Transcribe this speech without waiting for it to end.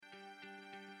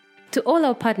To all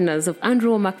our partners of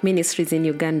Andrew Womack Ministries in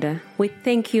Uganda, we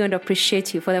thank you and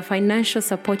appreciate you for the financial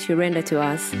support you render to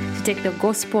us to take the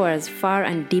gospel as far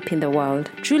and deep in the world.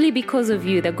 Truly, because of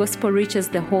you, the gospel reaches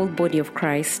the whole body of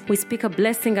Christ. We speak a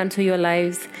blessing unto your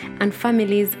lives and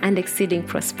families and exceeding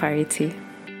prosperity.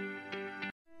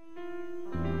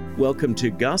 Welcome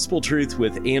to Gospel Truth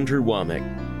with Andrew Womack,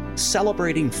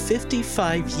 celebrating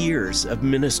 55 years of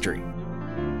ministry.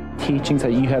 Teachings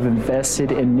that you have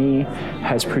invested in me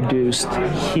has produced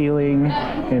healing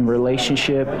and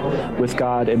relationship with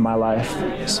God in my life.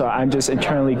 So I'm just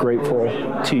eternally grateful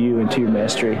to you and to your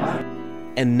ministry.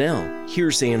 And now,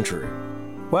 here's Andrew.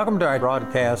 Welcome to our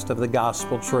broadcast of the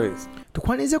Gospel Truth.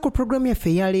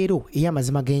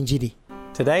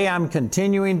 Today I'm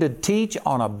continuing to teach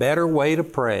on a better way to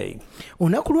pray.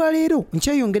 Olunaku lwa leero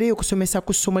nkyayongereyo okusomesa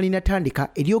ku ssomo linatandika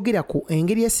eryogera ku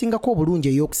engeri esingako obulungi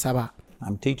ey'okusaba.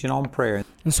 I'm teaching on prayer.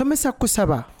 Nsomesa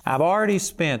kusaba. I've already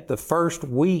spent the first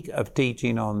week of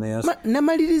teaching on this.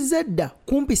 Namaliriza dda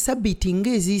kumpi sabbiiti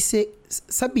ng'eziise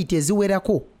sabbiiti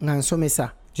eziwerako nga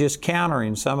nsomesa. Just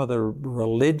countering some of the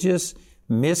religious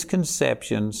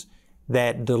misconceptions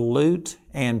that dilute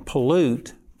and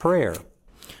pollute prayer.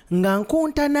 Nga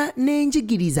nkontana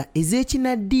n'enjigiriza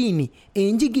ez'ekinaddiini,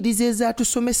 enjigiriza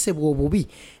ezatusomesebwa obubi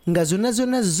nga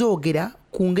zonna zoogera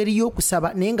ku ngeri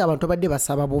y'okusaba naye ng'abantu abadde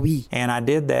basaba bubi. And I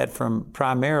did that from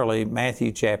primarily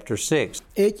Matthew chapter 6.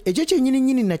 Ekyo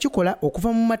kyennyini nakikola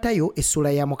okuva mu Matayo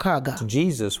essula ya 6.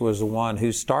 Jesus was the one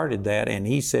who started that, and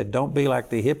he said, don't be like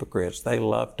the hypocrites. They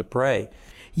love to pray.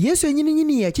 Yesu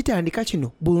yennyini yakitandika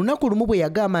kino buli lunaku lumu bwe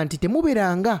yagamba nti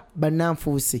temuberanga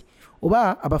bannanfuusi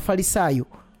oba abafalisaayo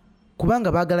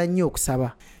kubanga baagala nnyo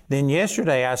okusaba. Then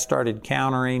yesterday I started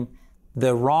countering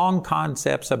the wrong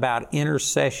concepts about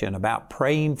intercession, about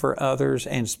praying for others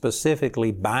and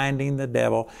specifically binding the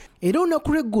devil. Era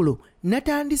olunaku lw'eggulo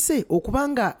natandise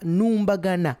okubanga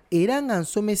numbagana era nga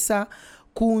nsomesa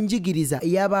ku njigiriza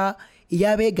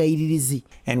ey'abeegayiririzi.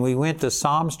 And we went to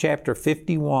Psalms chapter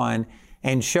 51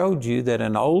 and showed you that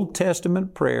an Old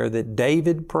Testament prayer that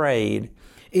David prayed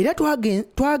era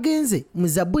twagenze mu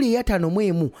Zabbuli eya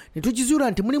 51 ne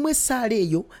tukizuula nti mulimu essaala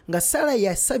eyo nga Saala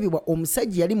yasabibwa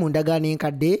omusajja yali mu ndagaano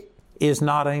enkadde is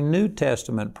not a New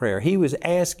Testament prayer. He was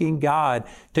asking God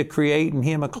to create in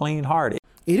him a clean heart.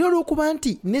 Era olw'okuba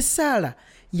nti ne Saala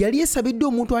yali esabidde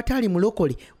omuntu ataali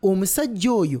mulokole,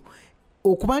 omusajja oyo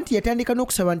okuba nti yatandika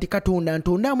n'okusaba nti Katonda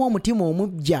ntondaamu omutima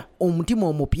omuggya, omutima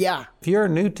omupya. If you're a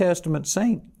New Testament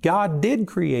saint, God did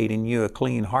create in you a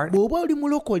clean heart. Bw'oba oli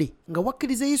mulokole nga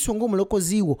wakkiriza Yesu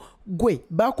ng'omulokozi wo, gwe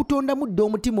baakutondamu dda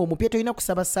omutima omupya, tolina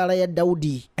kusaba Saala ya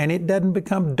Dawudi. And it doesn't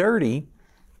become dirty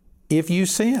if you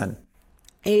sin.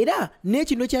 Era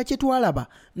n'ekino kyakye twalaba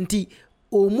nti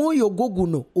omwoyo gwo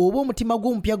guno oba omutima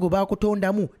gw'omupya gwe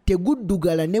baakutondamu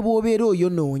teguddugala ne bw'obeera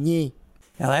oyonoonye.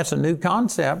 Now that's a new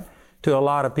concept to a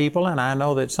lot of people, and I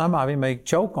know that some of you may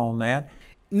choke on that.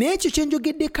 N'ekyo kye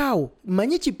njogeddeko awo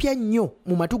manye kipya nnyo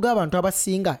mu matu g'abantu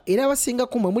abasinga era abasinga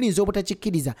kumwe mulinza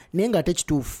obutakikkiriza naye ng'ate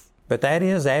kituufu. But that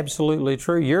is absolutely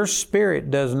true. Your spirit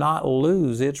does not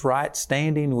lose its right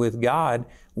standing with God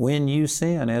when you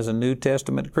sin as a New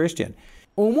Testament Christian.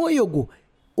 Omwoyo gwo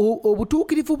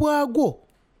obutuukirivu bwagwo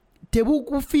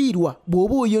tebukufiirwa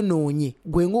bw'oba oyonoonye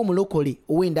gwe ng'omulokole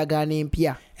ow'endagaano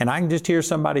empya. And I can just hear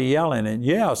somebody yelling, and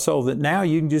yeah, so that now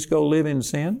you can just go live in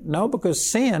sin? No, because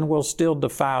sin will still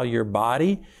defile your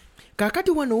body.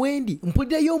 Kaakati wano wendi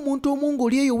mpulirayo omuntu omu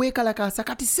ng'oli eyo weekalakaasa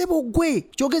kati ssebo gwe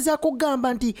kyogezaako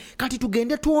kugamba nti kati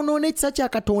tugende twonoona ekisa kya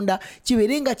Katonda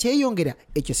kibeere nga kyeyongera.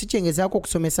 Ekyo si kyengezaako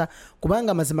okusomesa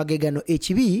kubanga mazima ge gano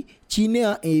ekibi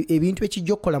kirina ebintu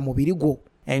ekijja okukola mu mubiri gwo.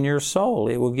 And your soul,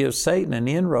 it will give Satan an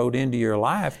inroad into your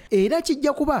life. Era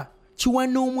kijja kuba kiwa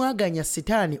n'omwaganya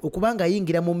Setaani okubanga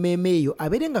ayingira mu mmeeme eyo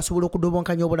abeere ng'asobola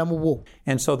okudobonkanya obulamu bwo.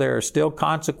 And so there are still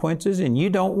consequences, and you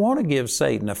don't want to give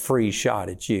Satan a free shot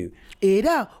at you.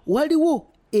 Era waliwo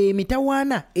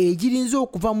emitawaana egirinza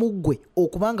okuva mu ggwe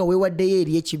okubanga weewaddeyo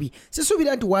eri ekibi.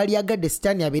 Sisuubira nti waali agadde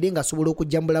Setaani abeere ng'asobola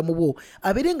okujja mu bulamu bwo,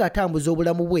 abeere ng'atambuza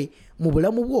obulamu bwe mu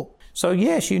bulamu bwo. So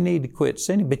yes, you need to quit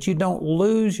sinning, but you don't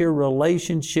lose your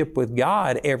relationship with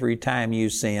God every time you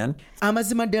sin.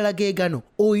 Amazima ddala ge gano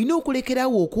olina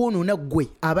okulekeraawo okwonoona ggwe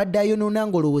abadde ayonoona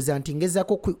ng'olowooza nti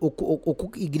ngezaako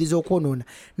okuyigiriza okwonoona,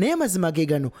 naye amazima ge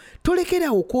gano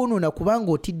tolekeraawo okwonoona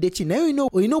kubanga otidde ki, naye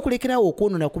olina okulekeraawo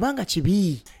okwonoona kubanga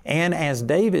kibi. And as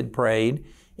David prayed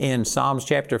in Psalms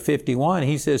chapter 51,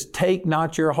 he says, take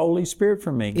not your Holy Spirit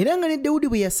from me. Era nga ne Dawudi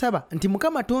bwe yasaba nti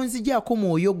Mukama tonzigyako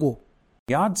mwoyo gwo.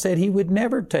 God said He would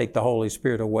never take the Holy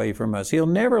Spirit away from us. He'll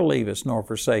never leave us nor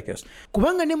forsake us.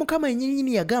 Kubanga ne Mukama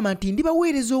yennyini yagamba nti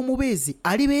ndibaweereza omubeezi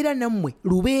alibeera nammwe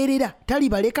lubeerera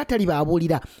talibaleka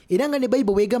talibaabulira era nga ne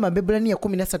Bayibuli bw'egamba mu Ebbulaniya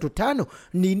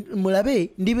 13:5 mulabe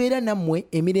ndibeera nammwe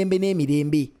emirembe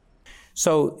n'emirembe.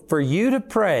 So for you to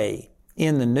pray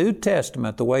in the New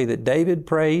Testament the way that David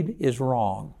prayed is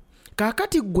wrong.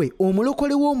 Kaakati ggwe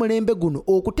omulokole w'omulembe guno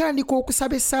okutandika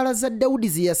okusaba essaala za Dawudi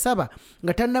ze yasaba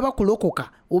nga tannaba kulokoka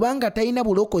oba nga talina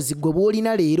bulokozi gwe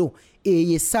bw'olina leero,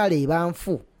 eyo essaala eba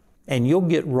nfu. And you'll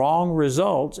get wrong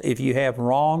results if you have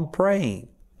wrong praying.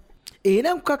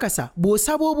 Era nkukakasa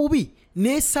bw'osaba obubi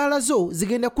n'essaala zo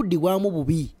zigenda kuddibwamu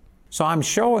bubi. So I'm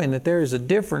showing that there is a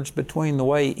difference between the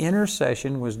way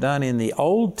intercession was done in the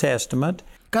Old Testament.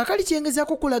 Kaakali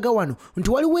kyengezaako kulaga wano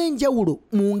nti waliwo enjawulo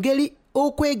mu ngeri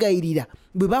okwegayirira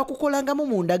bwe baakukolangamu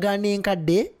mu ndagaano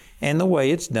enkadde and the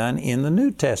way it's done in the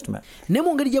New Testament. Ne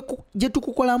mu ngeri gye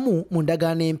tukukolamu mu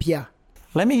ndagaano empya.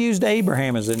 Let me use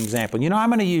Abraham as an example. You know, I'm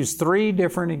going to use 3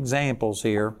 different examples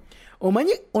here.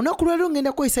 Omanyi olunaku lwaliro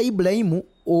ngenda kukozesa Ibulayimu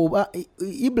oba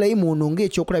Ibulayimu ono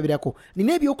ng'ekyokulabirako.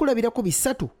 Nina ebyokulabirako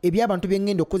 3 eby'abantu bye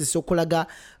ngenda okukozesa okulaga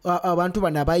abantu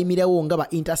bano abayimirawo nga ba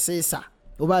intercessor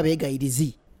oba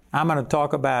abeegayirizi. I'm going to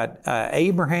talk about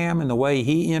Abraham and the way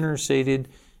he interceded,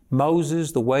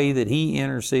 Moses, the way that he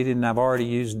interceded, and I've already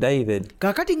used David.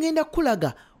 Kaakati ngenda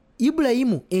kulaga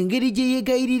Ibulayimu engeri gye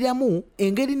yeegayiriramu,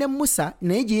 engeri ne Musa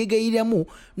naye gye yeegayiriramu,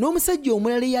 n'omusajja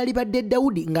omulala eyalibadde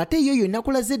Dawudi ng'ate yo yonna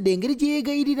kulazedde engeri gye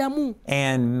yeegayiriramu.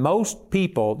 And most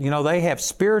people, you know, they have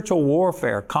spiritual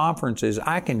warfare conferences.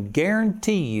 I can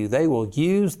guarantee you they will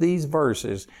use these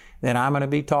verses that I'm going to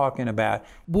be talking about.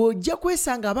 Bw'ojja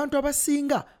kwesanga abantu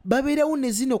abasinga babeerawo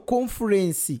ne zino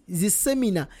konfurensi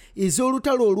zisemina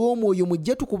ez'olutalo olw'omwoyo,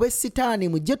 mujje tukube sitaani,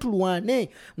 mujje tulwane,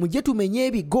 mujje tumenye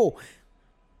ebigo.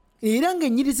 Era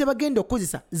ng'ennyiri ze bagenda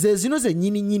okukozesa ze zino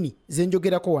zennyini ze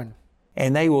njogerako wano.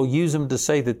 And they will use them to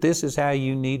say that this is how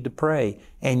you need to pray.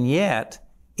 And yet,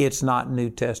 it's not New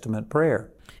Testament prayer.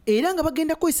 Era nga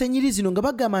bagenda kukozesa ennyiri zino nga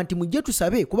bagamba nti mujje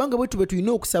tusabe kubanga bwe tube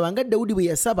tulina okusaba nga Dawudi bwe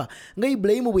yasaba, nga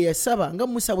Ibulayimu bwe yasaba, nga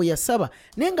Musa bwe yasaba,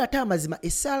 naye ng'ate amazima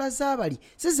essaala z'abali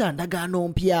si za ndagaano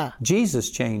mpya.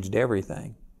 Jesus changed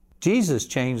everything. Jesus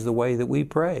changed the way that we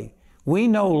pray. We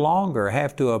no longer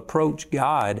have to approach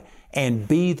God and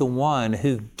be the one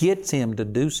who gets Him to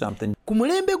do something. Ku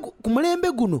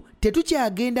mulembe guno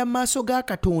tetukyagenda mu maaso ga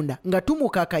Katonda nga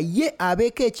tumukaka ye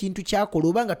abeeko ekintu ky'akola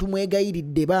oba nga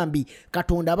tumwegayiridde bambi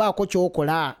Katonda baako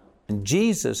ky'okola.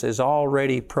 Jesus has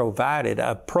already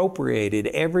appropriated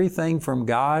everything from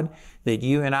God that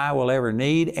you and I will ever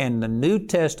need, and the New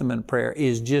Testament prayer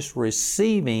is just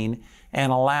receiving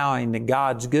and allowing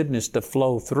God's goodness to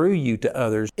flow through you to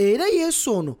others. Era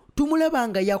Yesu ono tumulaba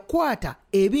nga yakwata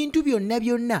ebintu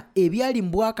byonna ebyali mu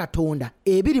bwa Katonda,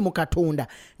 ebiri mu Katonda,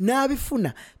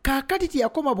 n'abifuna. Kaakati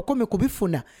teyakoma bukomi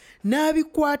kubifuna,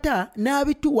 n'abikwata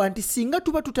n'abituwa nti singa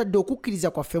tuba tutadde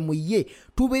okukkiriza kwaffe mu ye,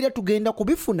 tubeera tugenda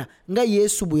kubifuna nga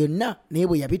Yesu byonna naye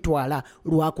bwe yabitwala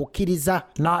lwa kukkiriza.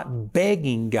 Not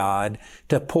begging God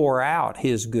to pour out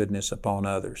His goodness upon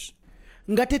others.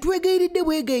 Nga tetwegayiridde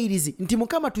bwegayirizi nti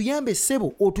Mukama tuyambe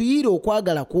ssebo otuyiire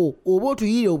okwagala kwo oba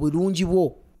otuyiire obulungi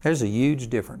bwo. There's a huge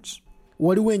difference.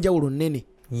 Waliwo enjawulo nnene.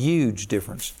 Huge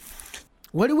difference.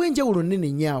 Waliwo enjawulo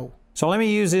nnene nnyawo. So let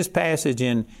me use this passage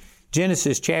in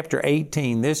Genesis chapter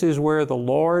 18. This is where the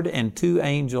Lord and 2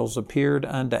 angels appeared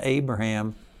unto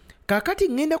Abraham. Kaakati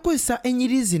ngenda kukozesa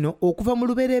ennyiri zino okuva mu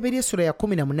lubereberye essula ya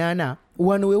 18.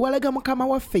 Wano we walaga Mukama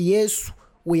waffe Yesu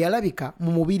we yalabika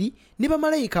mu mubiri ne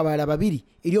bamalayika balala 2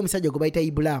 eri omusajja gwe bayita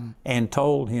Ibulaamu. And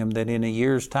told him that in a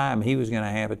year's time he was going to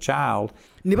have a child.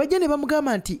 Ne bajja ne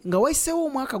bamugamba nti nga wayiseewo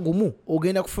omwaka gumu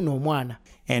ogenda kufuna omwana.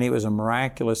 And it was a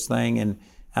miraculous thing. And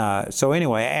so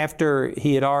anyway, after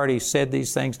he had already said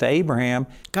these things to Abraham,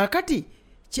 kaakati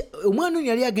omwana ono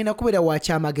yali agenda kubeera wa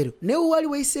kyamagero naye wali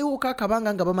wayiseewo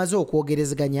kakabanga nga bamaze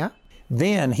okwogerezeganya.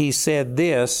 Then he said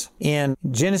this in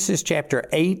Genesis chapter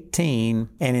 18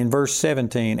 and in verse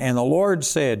 17, and the Lord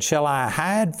said, shall I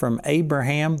hide from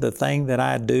Abraham the thing that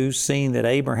I do, seeing that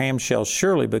Abraham shall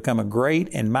surely become a great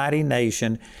and mighty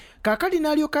nation? Kaakati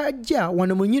n'alyoka ajja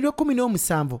wano mu nnyiriro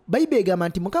 17 Bayibuli egamba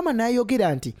nti Mukama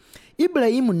n'ayogera nti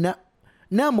Ibulayimu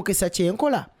naamukisa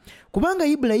kyenkola kubanga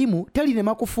Ibulayimu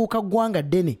talirema kufuuka ggwanga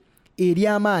ddene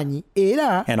ery'amaanyi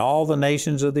era and all the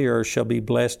nations of the earth shall be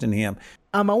blessed in him.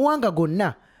 Amawanga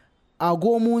gonna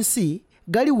ag'omu nsi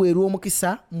galiweerwa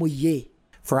omukisa mu ye.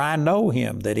 For I know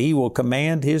him that he will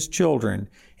command his children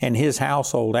and his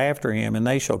household after him, and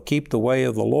they shall keep the way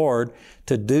of the Lord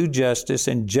to do justice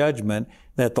and judgment,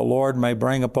 that the Lord may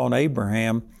bring upon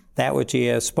Abraham that which he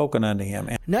has spoken unto him.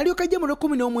 N'alyoka ajja mu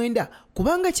 19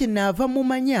 kubanga kyenaava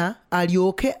mumanya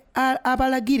alyoke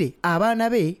abalagire abaana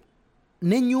be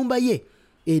n'ennyumba ye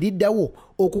eriddawo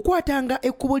okukwatanga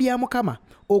ekkubo lya Mukama,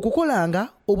 okukolanga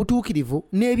obutuukirivu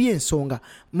n'ebyensonga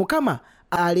Mukama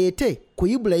aleete ku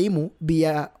Ibulayimu bye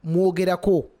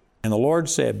yamwogerako. And the Lord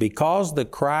said, because the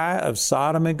cry of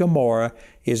Sodom and Gomorrah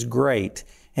is great,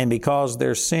 and because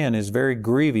their sin is very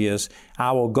grievous,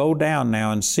 I will go down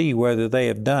now and see whether they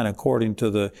have done according to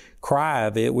the cry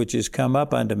of it which is come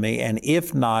up unto me, and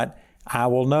if not, I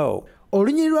will know.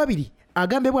 Olunyiri lwabiri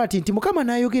agambe bw'ati nti Mukama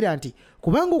n'ayogera nti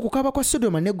kubanga okukaaba kwa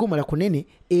Sodoma ne Gomora kunene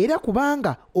era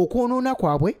kubanga okwonoona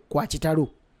kwabwe kwa kitalo.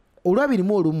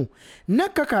 Olwabirimu olumu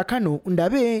nakka kaakano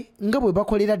ndabe nga bwe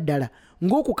bakolera ddala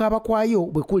ng'okukaaba kwayo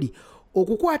bwe kuli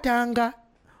okukwatanga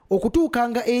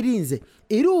okutuukanga erinze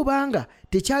era obanga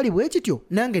tekyali bwe kityo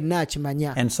nange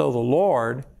naakimanya. And so the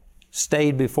Lord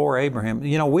stayed before Abraham.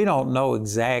 You know, we don't know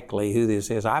exactly who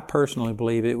this is. I personally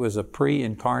believe it was a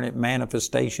pre-incarnate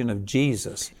manifestation of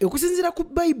Jesus. Okusinziira ku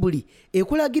Bayibuli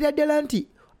ekulagira ddala nti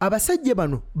abasajja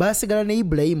bano baasigala ne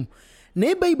Ibulayimu.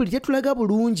 Naye Bayibuli tetulaga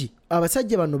bulungi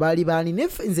abasajja bano baali baani,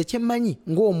 nze kyemmanyi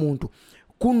ng'omuntu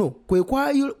kuno kwe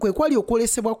kwali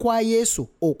okwolesebwa kwa Yesu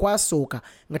okwasooka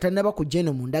nga tannaba kujja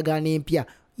eno mu ndagaano empya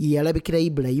ye yalabikira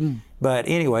Ibulayimu. But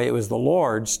anyway, it was the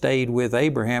Lord stayed with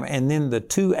Abraham, and then the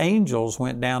two angels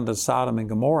went down to Sodom and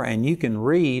Gomorrah, and you can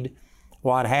read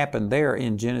what happened there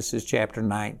in Genesis chapter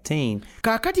 19.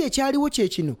 Kaakati ekyaliwo kye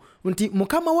kino nti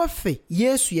Mukama waffe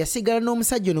Yesu yasigala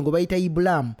n'omusajja ono gwe bayita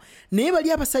Ibulaamu, naye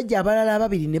bali abasajja abalala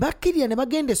ababiri ne bakkirira ne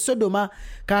bagenda e Sodoma.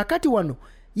 Kaakati wano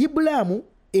Ibulaamu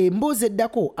emboozi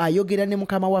eddako ayogera ne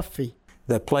Mukama waffe.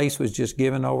 The place was just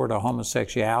given over to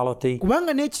homosexuality.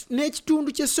 Kubanga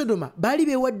n'ekitundu ky'e Sodoma baali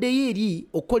beewaddeyo eri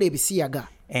okukola ebisiyaga.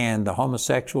 And the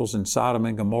homosexuals in Sodom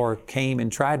and Gomorrah came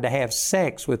and tried to have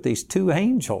sex with these two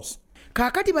angels.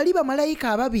 Kaakati bali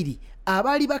bamalayika ababiri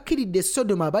abaali bakkiridde e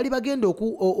Sodoma baali bagenda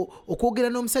okwogera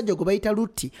n'omusajja gwe bayita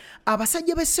Lutti.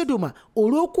 Abasajja b'e Sodoma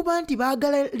olw'okuba nti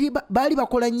baali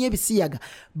bakola nnyo ebisiyaga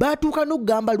baatuuka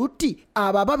n'okugamba Lutti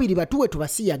abo ababiri batuwe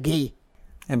tubasiyage.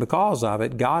 And because of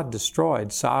it, God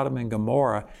destroyed Sodom and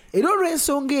Gomorrah. Era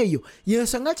olw'ensonga eyo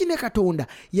y'ensonga ki ne Katonda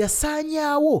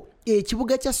yasaanyaawo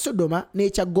ekibuga kya Sodoma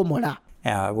n'ekya Gomora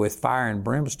With fire and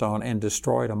brimstone and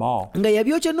destroyed them all. nga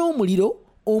yabyokya n'omuliro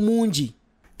omungi.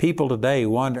 People today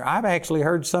wonder, I've actually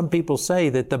heard some people say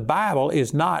that the Bible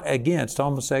is not against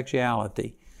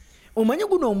homosexuality. Omanyi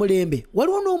guno omulembe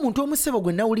waliwo n'omuntu omusebo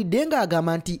gwe nawulidde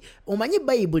ng'agamba nti omanyi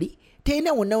Bayibuli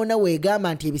terina wonna wonna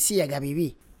weegamba nti ebisiyaga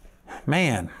bibi.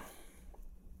 Man,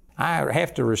 I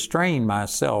have to restrain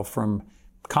myself from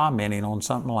commenting on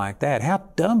something like that. How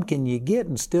dumb can you get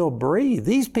and still breathe?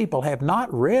 These people have not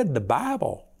read the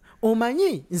Bible.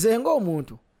 Omanyi nze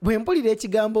ng'omuntu bwe mpulira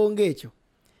ekigambo ng'ekyo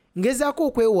ngezaako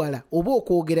okwewala oba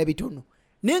okwogera bitono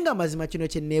naye nga mazima kino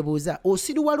kye neebuuza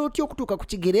osiriwala otya okutuuka ku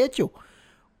kigero ekyo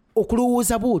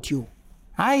okulowooza bw'otyo.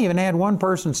 I even had one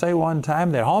person say one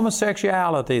time that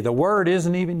homosexuality, the word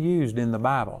isn't even used in the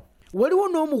Bible. Waliwo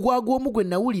n'omugwaga omu gwe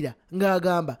nawulira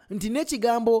ng'agamba nti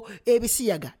n'ekigambo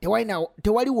ebisiyaga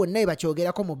tewali wonna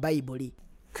ebakyogerako mu Bayibuli.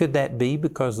 Could that be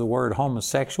because the word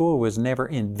homosexual was never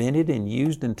invented and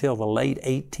used until the late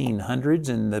 1800s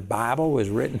and the Bible was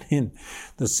written in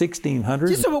the 1600s?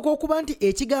 Kisoboka okuba nti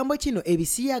ekigambo kino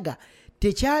ebisiyaga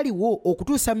tekyaliwo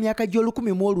okutuusa mu myaka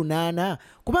gy'olukumi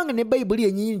kubanga ne Bayibuli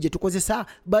yennyini gye tukozesa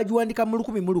bagiwandika mu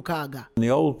 1600.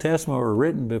 The Old Testament were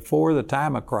written before the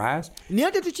time of Christ. Naye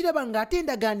ate tukiraba ng'ate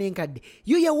endagaano enkadde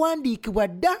yo yawandiikibwa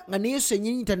dda nga ne Yesu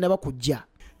yennyini tannaba kujja.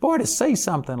 Boy, to say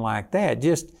something like that,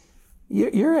 just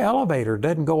your elevator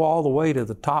doesn't go all the way to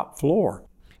the top floor.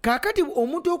 Kaakati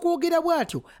omuntu okwogera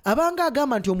bw'atyo abanga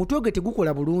agamba nti omutwe gwe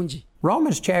tegukola bulungi.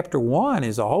 Romans chapter 1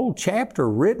 is a whole chapter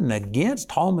written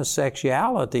against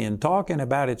homosexuality and talking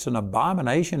about it's an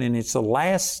abomination and it's the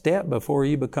last step before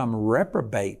you become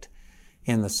reprobate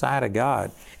in the sight of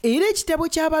God. Era ekitabo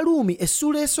ky'Abaluumi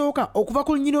essuula esooka okuva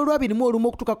ku lunyiriro lwa 21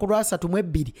 okutuuka ku lwa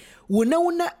 32 wonna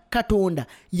wonna Katonda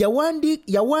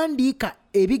yawandiika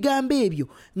ebigambo ebyo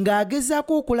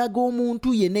ng'agezaako okulaga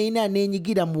omuntu yenna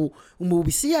aneenyigira mu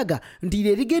bisiyaga nti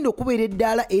lye ligenda okubeera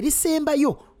eddaala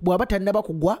erisembayo bw'aba tannaba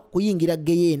kugwa kuyingira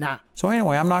geyeena. So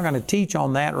anyway, I'm not going to teach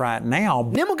on that right now.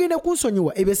 Ne mugenda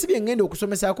kunsonyiwa ebyo si bye ngenda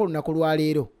okusomesaako olunaku lwa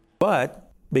leero.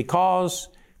 But because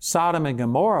Sodom and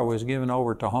Gomorrah was given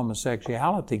over to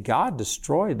homosexuality, God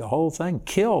destroyed the whole thing,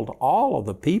 killed all of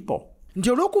the people. Nti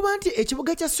olw'okuba nti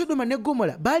ekibuga kya Sodoma ne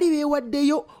Gomora baali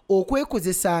beewaddeyo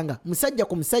okwekozesanga musajja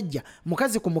ku musajja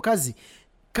mukazi ku mukazi,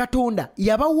 Katonda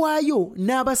yabawaayo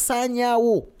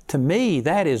n'abasaanyaawo. To me,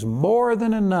 that is more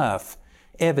than enough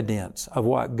evidence of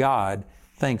what God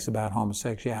thinks about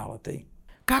homosexuality.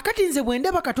 Kaakati nze bwe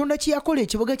ndaba Katonda kye yakola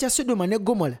ekibuga kya Sodoma ne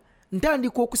Gomora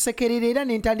ntandika okusekerera era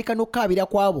ne ntandika n'okukaabira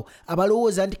kw'abo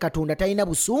abalowooza nti Katonda talina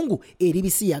busungu eri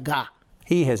bisiyaga.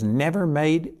 He has never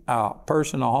made a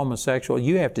person a homosexual.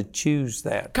 You have to choose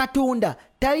that. Katonda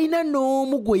talina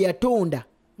n'omu gwe yatonda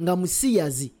nga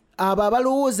musiyazi. Abo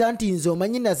abalowooza nti nze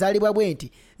omanyi nazaalibwa bwe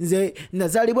nti nze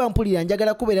nazaalibwa mpulira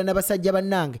njagala kubeera n'abasajja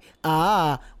bannange.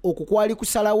 Okwo kwali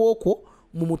kusalawo okwo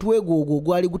mu mutwe gwogwo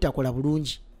gwali gutakola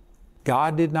bulungi.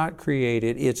 God did not create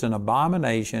it. It's an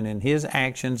abomination, and His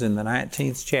actions in the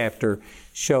 19th chapter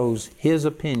shows His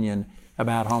opinion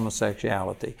about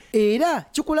homosexuality. Era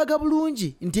kikulaga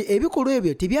bulungi nti ebikolwa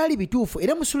ebyo tebyali bituufu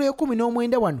era mu ssula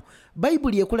y'E19 wano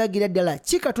Bayibuli ekulagira ddala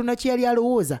ki Katonda kye yali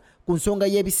alowooza ku nsonga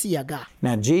y'ebisiyaga.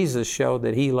 Now Jesus showed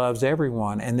that He loves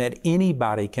everyone and that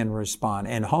anybody can respond,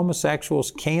 and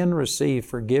homosexuals can receive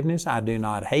forgiveness. I do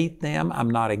not hate them. I'm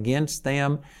not against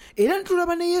them. Era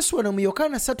ntulaba ne Yesu wano mu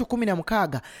Yokaana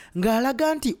 3:16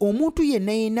 ng'alaga nti omuntu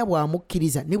yenna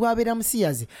bw'amukkiriza ne bw'abeera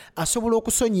musiyazi asobola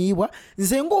okusonyiyibwa.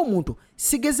 Nze ng'omuntu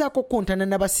sigezaako kukontana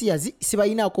n'abasiyazi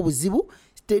sibalinaako buzibu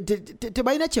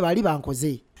tebalina kye baali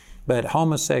bankoze. But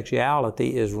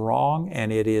homosexuality is wrong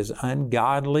and it is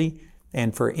ungodly,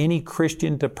 and for any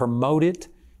Christian to promote it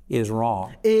is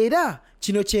wrong. Era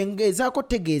kino kyengezaako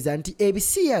tegeeza nti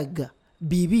ebisiyaga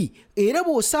bibi era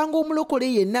bw'osanga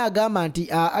omulokole yenna agamba nti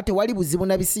tewali buzibu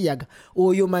na bisiyaga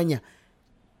oyo manya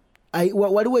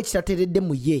waliwo ekitateredde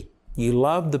mu ye. You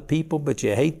love the people but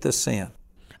you hate the sin.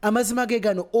 Amazima ge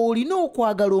gano olina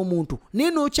okwagala omuntu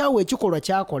naye n'okyawa ekikolwa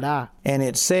ky'akola. And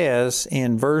it says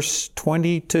in verse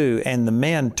 22, and the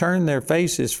men turned their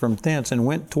faces from thence and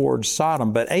went towards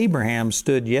Sodom, but Abraham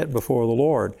stood yet before the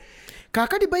Lord.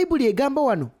 Kaakati Bayibuli egamba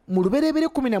wano mu lubereberye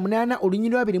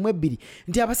 18:22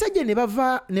 nti abasajja ne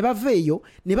bava eyo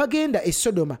ne bagenda e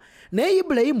Sodoma naye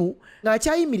Ibulayimu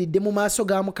ng'akyayimiridde mu maaso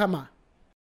ga Mukama.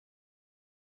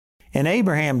 And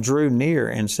Abraham drew near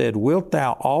and said, Wilt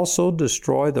thou also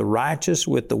destroy the righteous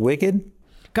with the wicked?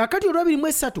 Kaakati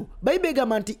 23 Bayibuli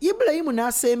egamba nti Ibulayimu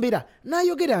n'asembera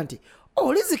n'ayogera nti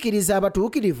olizikiriza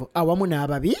abatuukirivu awamu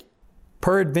n'ababi?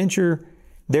 Peradventure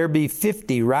there be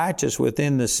 50 righteous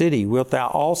within the city. Wilt thou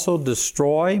also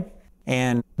destroy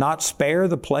and not spare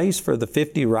the place for the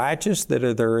 50 righteous that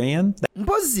are therein?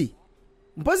 Mpozi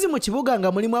mu kibuga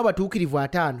nga mulimu abatuukirivu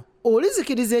 5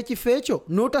 olizikiriza ekifo ekyo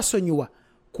n'otasonyiwa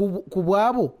ku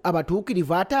bwabo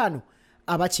abatuukirivu 5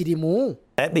 abakirimu?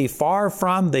 That be far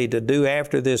from thee to do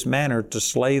after this manner, to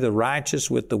slay the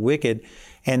righteous with the wicked,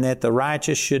 and that the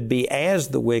righteous should be as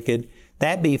the wicked.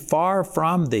 That be far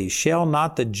from thee. Shall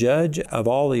not the judge of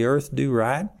all the earth do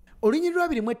right?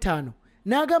 Olunyiriri 25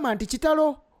 n'agamba nti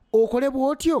kitalo okole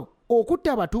bw'otyo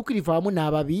okutta abatuukirivu awamu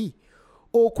n'ababi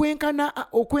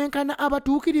okwenkana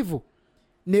abatuukirivu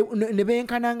ne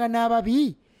benkananga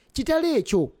n'ababi. Kitalo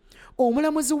ekyo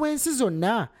omulamuzi w'ensi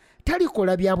zonna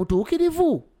talikola bya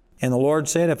butuukirivu. And the Lord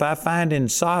said, If I find in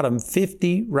Sodom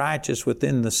 50 righteous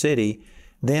within the city,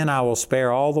 then I will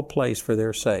spare all the place for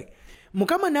their sake.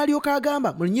 Mukama n'alyoka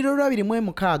agamba mu lunyiriri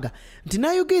 26 nti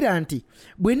n'ayogera nti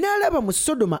bwe naalaba mu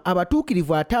Sodoma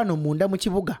abatuukirivu 5 munda mu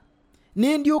kibuga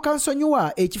ne ndyoka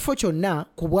nsonyiwa ekifo kyonna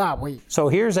ku bwabwe. So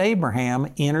here's Abraham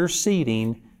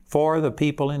interceding for the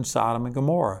people in Sodom and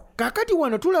Gomorrah. Kaakati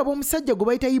wano tulaba omusajja gwe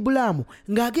bayita Ibulaamu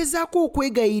ng'agezaako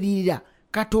okwegayirira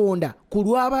Katonda ku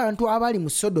lw'abantu abali mu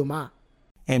Sodoma.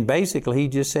 And basically he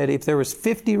just said, if there was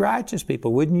 50 righteous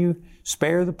people, wouldn't you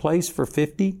spare the place for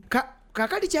 50?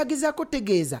 Kaakati kyagezaako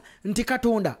tegeeza nti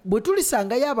Katonda bwe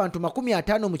tulisangayo abantu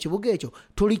 50 mu kibuga ekyo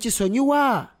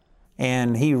tulikisonyiwa.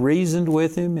 And he reasoned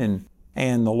with him,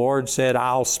 and the Lord said,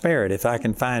 I'll spare it if I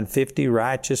can find 50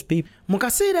 righteous people. Mu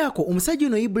kaseera ako omusajja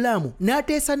ono Ibulaamu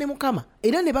n'ateesa ne Mukama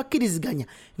era ne bakkiriziganya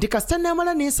nti kasita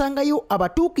n'amala n'ensangayo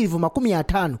abatuukirivu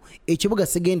 50 ekibuga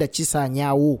sigenda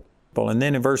kisaanyaawo. And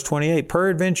then in verse 28,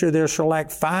 Peradventure there shall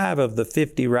lack 5 of the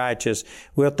 50 righteous.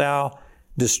 Wilt thou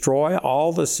destroy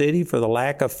all the city for the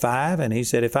lack of 5? And he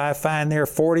said, If I find there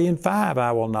 40 and 5,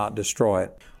 I will not destroy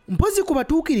it. Mpozi ku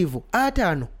batuukirivu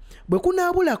 5 bwe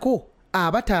kunaabulako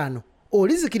 5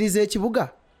 olizikiriza ekibuga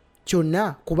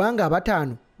kyonna kubanga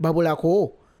 5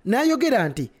 babulako? N'ayogera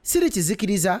nti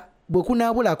sirikizikiriza bwe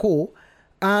kunaabulako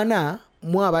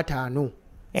 45.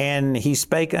 And he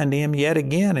spake unto him yet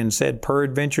again and said,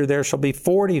 Peradventure there shall be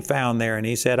 40 found there. And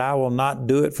he said, I will not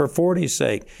do it for 40's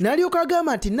sake. N'alyoka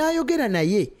agamba nti n'ayogera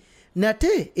naye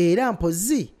nate era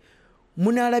mpozi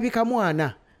munaalabika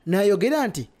 40. N'ayogera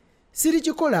nti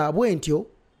sirikikola bwe ntyo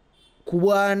ku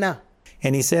 40.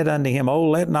 And he said unto him, Oh,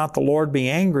 let not the Lord be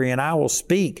angry, and I will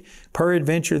speak.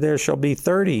 Peradventure there shall be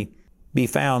 30 be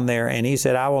found there. And he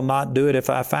said, I will not do it if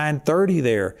I find 30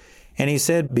 there. And he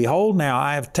said, Behold, now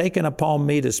I have taken upon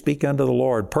me to speak unto the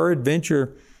Lord.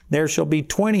 Peradventure there shall be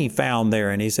 20 found there.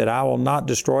 And he said, I will not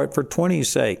destroy it for 20's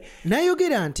sake.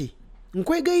 N'ayogera nti,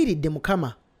 nkwegayiridde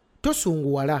Mukama,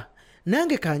 tosunguwala,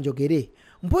 nange kanjogere,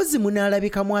 mpozi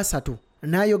munaalabikamu 3.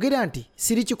 N'ayogera nti,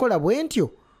 sirikikola bwe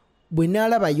ntyo, bwe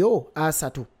naalabayo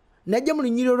 3. N'ajja mu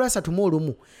lunyiriro lwa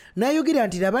 31. N'ayogera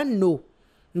nti, laba nno,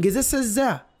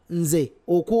 ngezesezza nze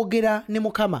okwogera ne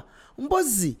Mukama,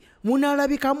 mpozi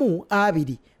munaalabikamu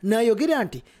 2. N'ayogera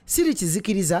nti,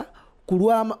 sirikizikiriza ku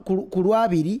lwa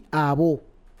 2 abo.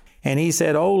 And he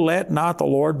said, Oh, let not the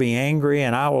Lord be angry,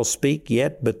 and I will speak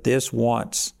yet but this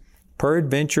once.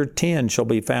 Peradventure 10 shall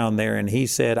be found there. And he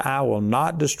said, I will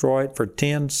not destroy it for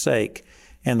 10's sake.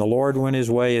 And the Lord went his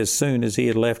way as soon as he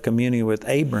had left communion with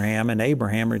Abraham, and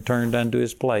Abraham returned unto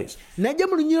his place. N'ajja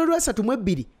mu lunyiriro lwa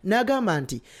 32 n'agamba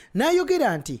nti,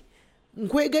 n'ayogera nti,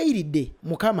 nkwegayiridde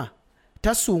Mukama,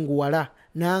 tasunguwala,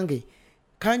 nange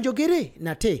kanjogere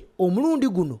nate omulundi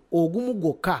guno ogumu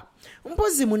gwokka,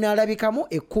 mpozi munaalabikamu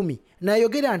 10.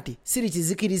 N'ayogera nti,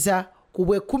 sirikizikiriza ku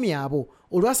bwe 10 abo.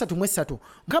 Olwa 33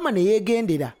 Mukama ne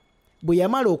yeegendera. Bwe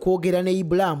yamala okwogera ne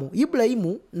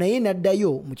Ibulayimu naye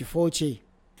n'addayo mu kifo kye.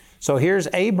 So here's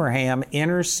Abraham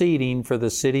interceding for the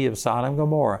city of Sodom and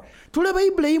Gomorrah. Tulaba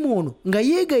Ibulayimu ono nga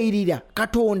yeegayirira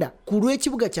Katonda ku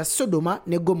lw'ekibuga kya Sodoma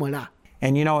ne Gomora.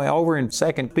 And you know, over in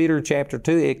 2 Peter chapter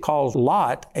 2, it calls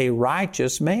Lot a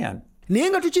righteous man. Naye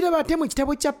nga tukiraba ate mu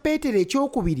kitabo kya Peetero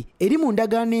ekyokubiri eri mu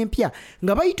ndagaano empya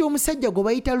nga bayita omusajja gwe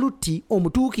bayita Lutti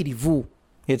omutuukirivu.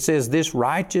 It says, This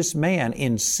righteous man,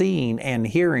 in seeing and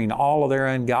hearing all of their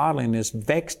ungodliness,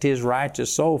 vexed his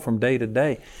righteous soul from day to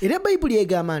day. Era Bayibuli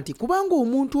egamba nti kubanga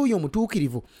omuntu oyo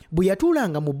omutuukirivu bwe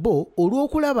yatuulanga mu bo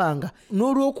olw'okulabanga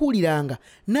n'olw'okuwuliranga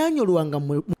n'anyolwanga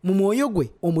mu mwoyo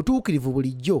gwe omutuukirivu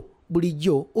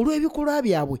bulijjo olw'ebikolwa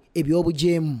byabwe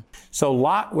eby'obujeemu. So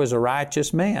Lot was a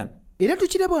righteous man. Era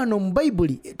tukiraba wano mu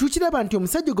Bayibuli tukiraba nti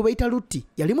omusajja gwe bayita Lutti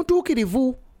yali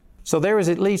mutuukirivu. So there was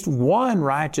at least one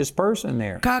righteous person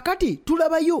there. Kaakati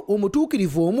tulabayo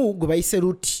omutuukirivu omu gwe bayise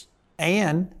Lutti.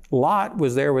 And Lot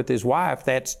was there with his wife.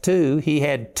 That's 2. He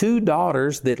had 2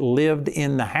 daughters that lived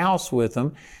in the house with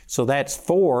him. So that's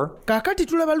 4. Kaakati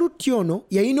tulaba Lutti ono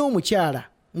yalina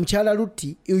mukyala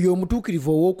Lutti oyo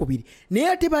omutuukirivu owookubiri. Naye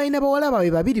ate balina bawala baabwe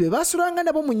 2 be baasulanga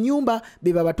nabo mu nnyumba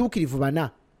be babatuukirivu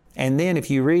 4. And then if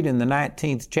you read in the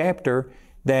 19th chapter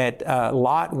that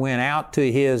Lot went out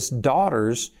to his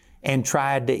daughters and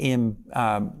tried to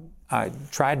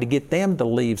get them to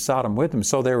leave Sodom with him.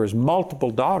 So there was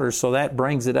multiple daughters, so that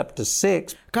brings it up to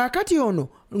 6. Kaakati ono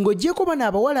ng'oggyeko bano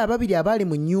abawala 2 abaali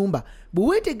mu nnyumba, bwe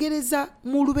weetegereza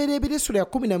mu lubereberye Essula ya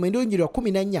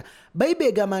 14 Bayibuli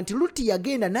egamba nti Lutti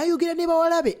yagenda n'ayogera ne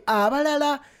bawala be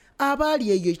abalala abaali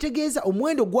eyo, kitegeeza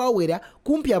omuwendo gwawera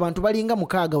kumpi abantu balinga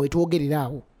 6 we twogerera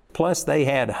awo. Plus they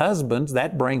had husbands,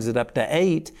 that brings it up to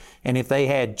 8. And if they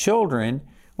had children,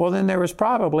 well, then there was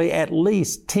probably at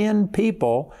least 10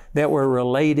 people that were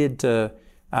related to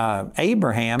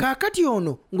Abraham. Kaakati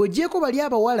ono ng'oggyeko bali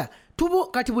abawala,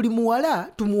 kati buli muwala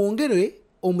tumuwongere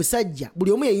omusajja,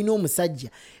 buli omu yalina omusajja,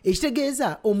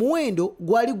 ekitegeeza omuwendo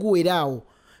gwali guwera awo.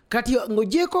 Kati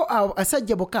ng'oggyeko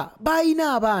asajja bokka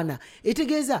balina abaana,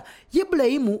 etegeeza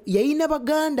Ibulayimu yalina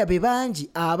baganda be bangi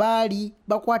abaali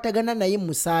bakwatagana naye mu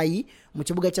musaayi mu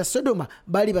kibuga kya Sodoma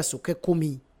baali basukka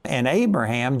 10. And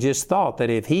Abraham just thought that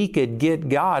if he could get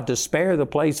God to spare the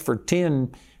place for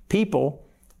 10 people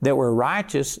that were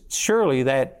righteous, surely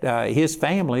that his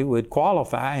family would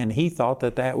qualify, and he thought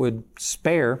that that would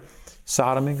spare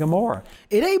Sodom and Gomorrah.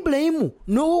 Era Ibulayimu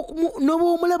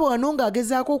n'obw'omulaba wano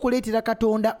ng'agezaako okuleetera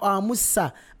Katonda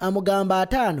amussa amugamba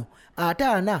 5, ate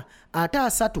 4, ate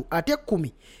 3, ate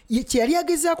 10. Yali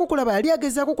agezaako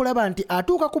kulaba nti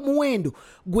atuuka ku muwendo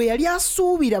gwe yali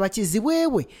asuubira bakizibwe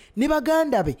bwe ne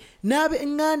baganda be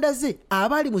n'ab'eŋŋanda ze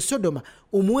abaali mu Sodoma,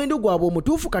 omuwendo gwabwe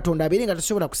omutuufu Katonda abeere nga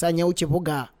tasobola kusaanyawo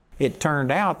kibuga. It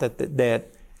turned out that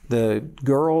the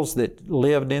girls that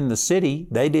lived in the city,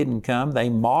 they didn't come. They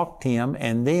mocked him,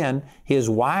 and then his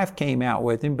wife came out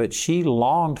with him, but she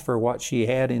longed for what she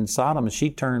had in Sodom. She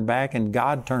turned back, and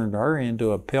God turned her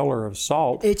into a pillar of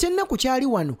salt. Ekyennaku kyali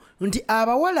wano nti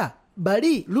abawala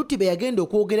bali Lutti be yagenda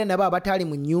okwogera nabo abataali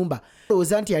mu nnyumba,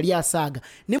 olowooza nti yali asaaga,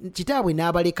 ne kitaabwe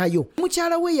n'abalekayo.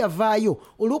 Mukyala we yavaayo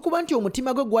olw'okuba nti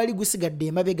omutima gwe gwali gusigadde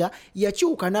emabega,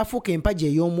 yakyuka n'afuuka empagi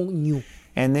ey'omunnyu.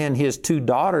 And then his 2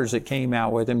 daughters that came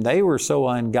out with him, they were so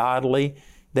ungodly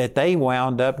that they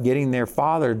wound up getting their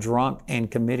father drunk and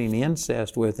committing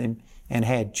incest with him and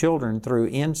had children through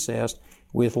incest.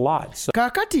 with Lot. So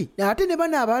kaakati ate ne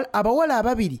bano abawala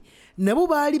ababiri nabo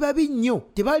baali babi nnyo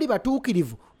tebaali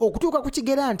batuukirivu okutuuka ku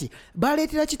kigera nti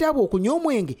baleetera kitaabwe okunywa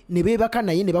omwenge ne beebaka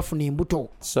naye ne bafuna embuto.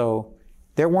 So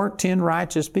there weren't 10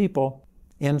 righteous people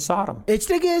in Sodom.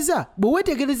 Ekitegeeza bwe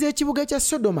weetegereza ekibuga kya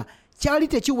Sodoma kyali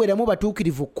tekiweramu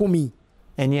batuukirivu 10.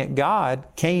 And yet God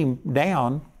came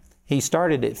down. He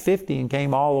started at 50 and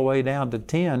came all the way down to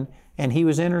 10, and he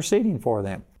was interceding for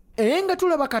them. Naye nga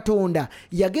tulaba Katonda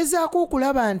yagezaako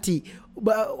okulaba nti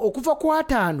okuva ku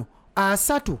 5,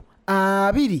 3,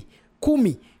 2,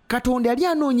 10 Katonda yali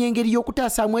anoonya engeri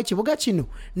y'okutaasaamu ekibuga kino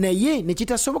naye ne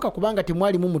kitasoboka kubanga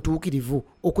temwalimu mutuukirivu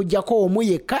okuggyako omu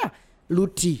yekka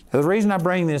Lutti. The reason I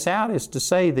bring this out is to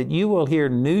say that you will hear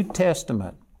New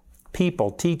Testament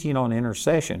people teaching on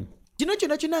intercession. Kino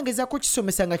kyonna ngezaako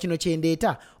kisomesa nga kino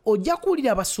kyendeeta ojja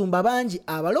kuwulira abasumba bangi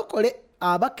abalokole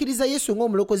abakkiriza Yesu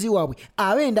ng'omulokozi waabwe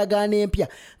ab'endagaano empya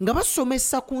nga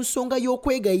basomesa ku nsonga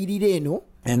y'okwegayirira eno.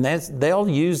 And they'll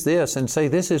use this and say,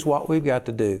 this is what we've got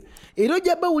to do. Era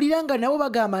ojja bawulira nga nabo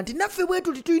bagamba nti naffe bwe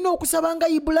tuti tulina okusaba nga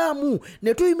Ibulaamu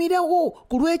ne tuyimirawo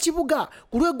ku lw'ekibuga,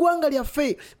 ku lw'eggwanga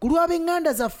lyaffe, ku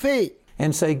lw'ab'eŋŋanda zaffe.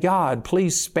 And say, God,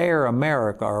 please spare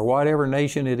America or whatever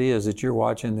nation it is that you're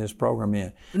watching this program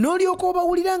in. N'olyoka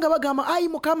obawulira nga bagamba ayi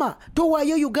Mukama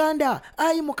towaayo Uganda,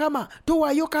 ayi Mukama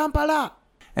towaayo Kampala.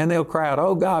 And they'll cry out,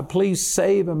 oh God, please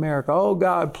save America. Oh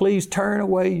God, please turn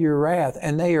away your wrath.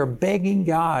 And they are begging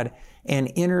God and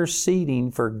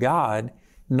interceding for God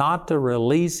not to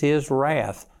release his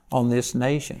wrath on this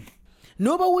nation.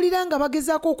 N'obawulira nga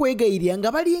bagezaako okwegayirira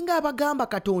nga balinga abagamba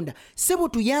Katonda ssebo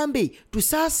tuyambe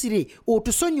tusaasire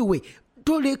otusonyiwe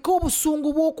toleka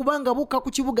obusungu bw'okubanga bukka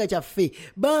ku kibuga kyaffe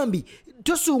bambi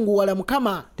tosunguwala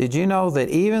Mukama. Did you know that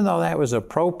even though that was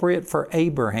appropriate for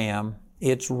Abraham,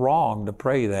 it's wrong to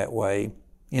pray that way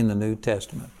in the New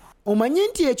Testament? Omanye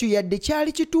nti ekyo yadde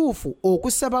kyali kituufu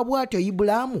okusaba bw'atyo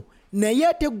Ibulaamu naye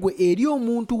ate ggwe eri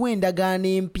omuntu w'endagaano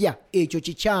empya ekyo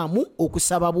kikyamu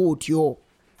okusaba bw'otyo.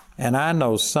 And I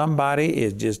know somebody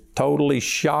is just totally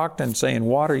shocked and saying,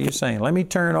 what are you saying? Let me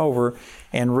turn over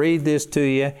and read this to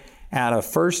you out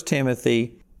of 1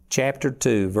 Timothy chapter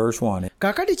 2, verse 1.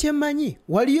 Kaakati kye mmanyi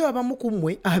waliyo abamu ku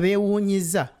mmwe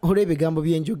abeewuunyizza olw'ebigambo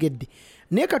bye njogedde.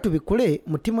 Naye ka tubikule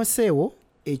mu Timoseewo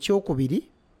ekyokubiri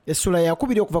essula ya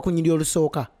 2 okuva ku nnyiriri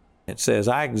olusooka. It says,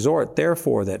 I exhort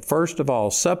therefore that first of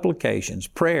all supplications,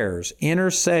 prayers,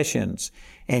 intercessions,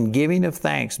 and giving of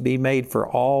thanks be made for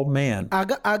all men.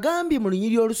 Agambye mu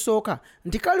lunyiriri olusooka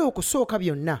nti kale okusooka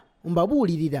byonna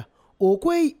mbabuulirira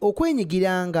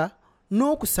okwenyigiranga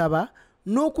n'okusaba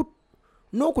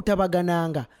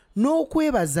n'okutabagananga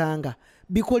n'okwebazanga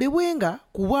bikolebwenga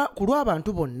ku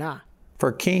lw'abantu bonna.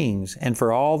 For kings and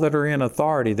for all that are in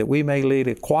authority, that we may lead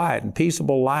a quiet and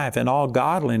peaceable life in all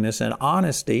godliness and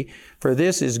honesty, for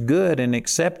this is good and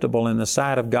acceptable in the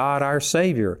sight of God our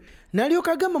Savior.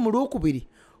 N'alyoka agamba mu lwokubiri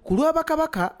ku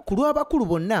lw'abakabaka ku lw'abakulu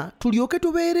bonna tulyoke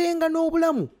tubeerenga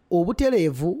n'obulamu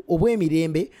obutereevu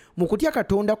obw'emirembe mu kutya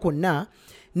Katonda kwonna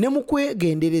ne mu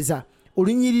kwegendereza.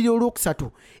 Olunyiriri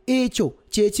olwokusatu ekyo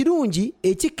kye kirungi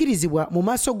ekikkirizibwa mu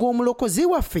maaso g'omulokozi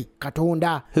waffe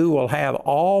Katonda, who will have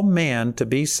all men to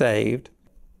be saved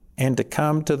and to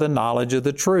come to the knowledge of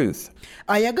the truth.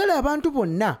 Ayagala abantu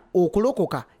bonna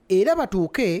okulokoka era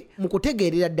batuuke mu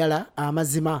kutegeerera ddala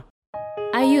amazima.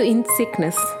 Are you in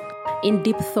sickness, in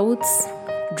deep thoughts,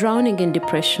 drowning in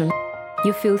depression?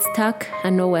 You feel stuck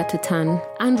and nowhere to turn?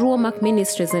 Andrew Womack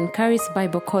Ministries and Charis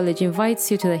Bible College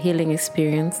invites you to the healing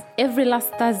experience every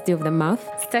last Thursday of the month,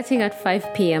 starting at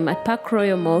 5 p.m. at Park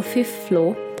Royal Mall, 5th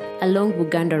floor, along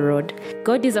Luganda Road.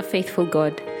 God is a faithful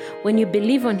God. When you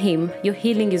believe on Him, your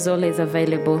healing is always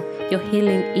available. Your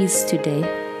healing is today.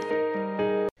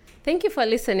 Thank you for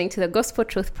listening to the Gospel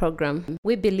Truth Program.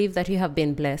 We believe that you have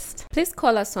been blessed. Please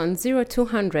call us on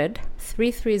 0200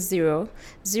 330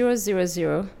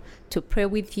 000 to pray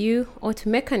with you or to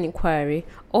make an inquiry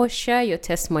or share your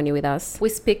testimony with us. We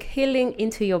speak healing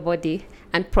into your body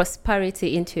and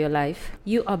prosperity into your life.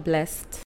 You are blessed.